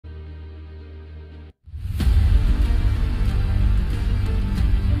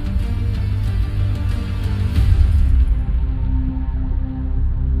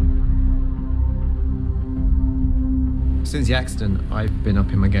Since the accident, I've been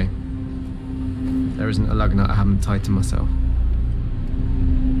up in my game. There isn't a lug nut I haven't tied to myself.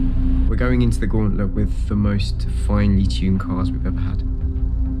 We're going into the gauntlet with the most finely tuned cars we've ever had.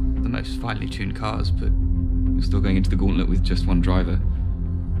 The most finely tuned cars, but you're still going into the gauntlet with just one driver.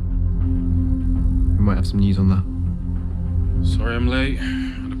 We might have some news on that. Sorry I'm late.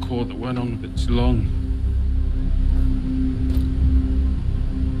 Had a call that went on a bit too long.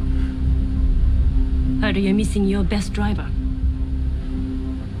 Heard you're missing your best driver.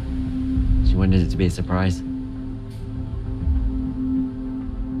 She wanted it to be a surprise.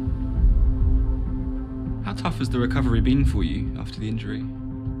 How tough has the recovery been for you after the injury?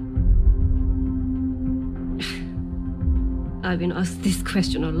 I've been asked this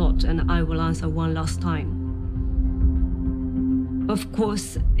question a lot, and I will answer one last time. Of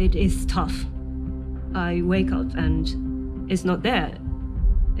course, it is tough. I wake up and it's not there.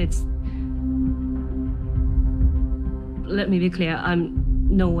 Let me be clear, I'm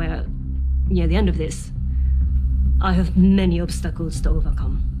nowhere near the end of this. I have many obstacles to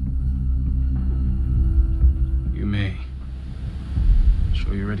overcome. You may.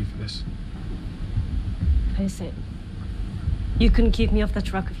 Sure you're ready for this? Face it. You couldn't keep me off the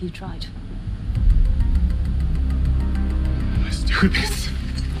truck if you tried. Let's do this.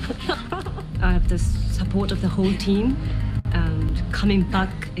 I have the support of the whole team, and coming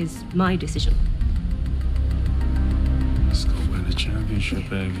back is my decision. Let's go win a championship,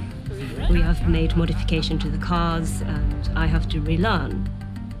 baby. We have made modification to the cars, and I have to relearn.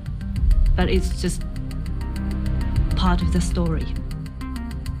 But it's just part of the story.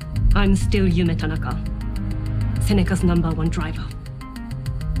 I'm still Yume Tanaka, Seneca's #1 driver.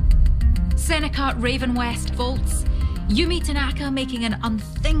 Seneca Raven West Volts. Yumi Tanaka making an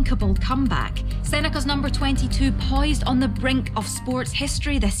unthinkable comeback. Seneca's number 22 poised on the brink of sports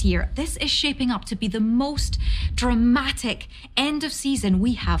history this year. This is shaping up to be the most dramatic end of season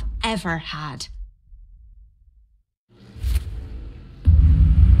we have ever had.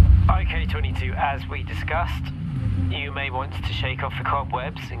 Okay, 22, as we discussed, you may want to shake off the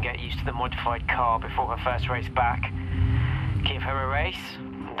cobwebs and get used to the modified car before her first race back. Give her a race,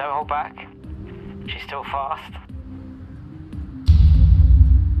 and don't hold back. She's still fast.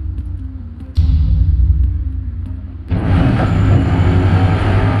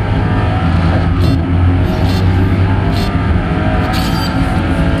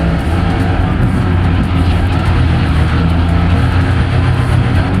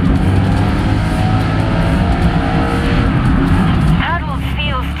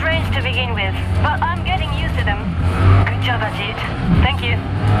 Thank you.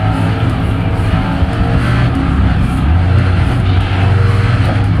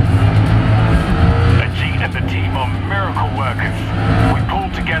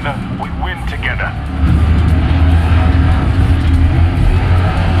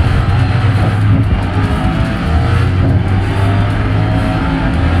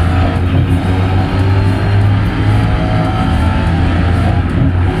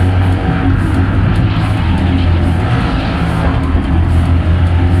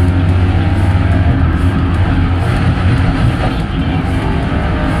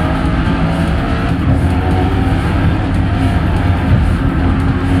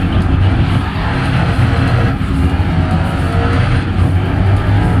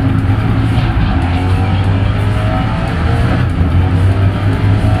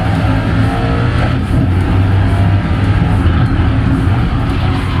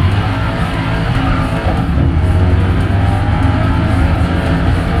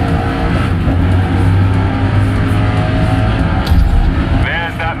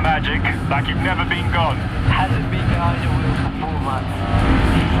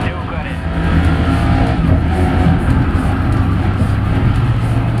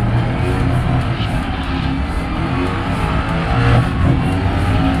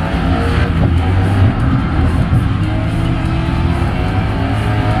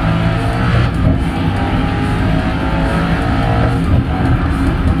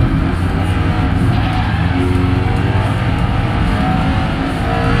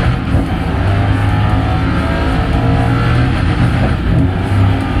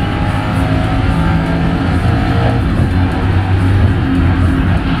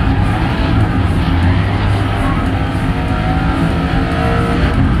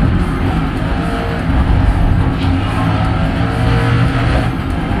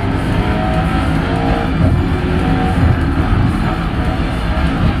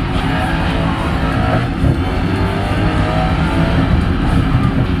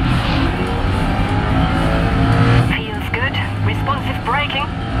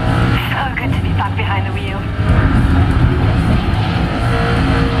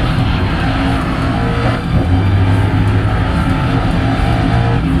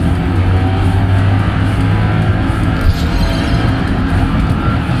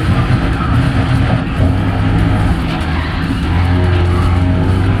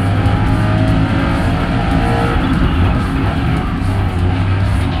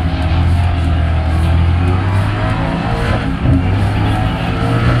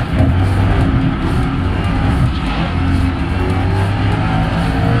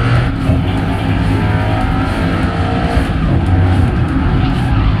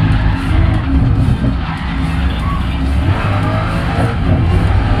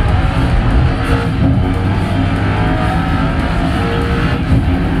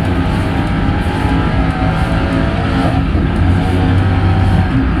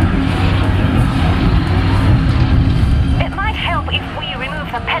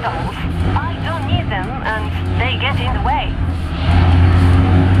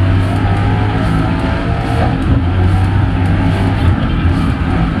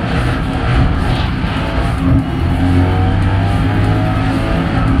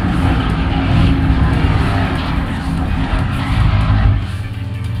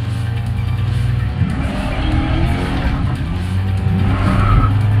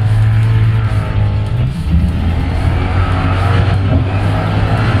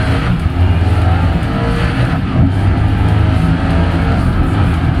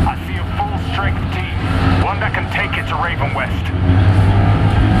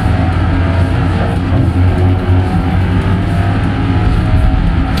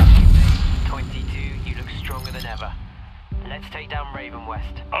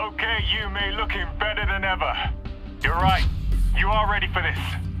 Okay, Yumi, looking better than ever. You're right. You are ready for this.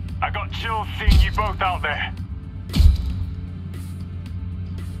 I got chills seeing you both out there.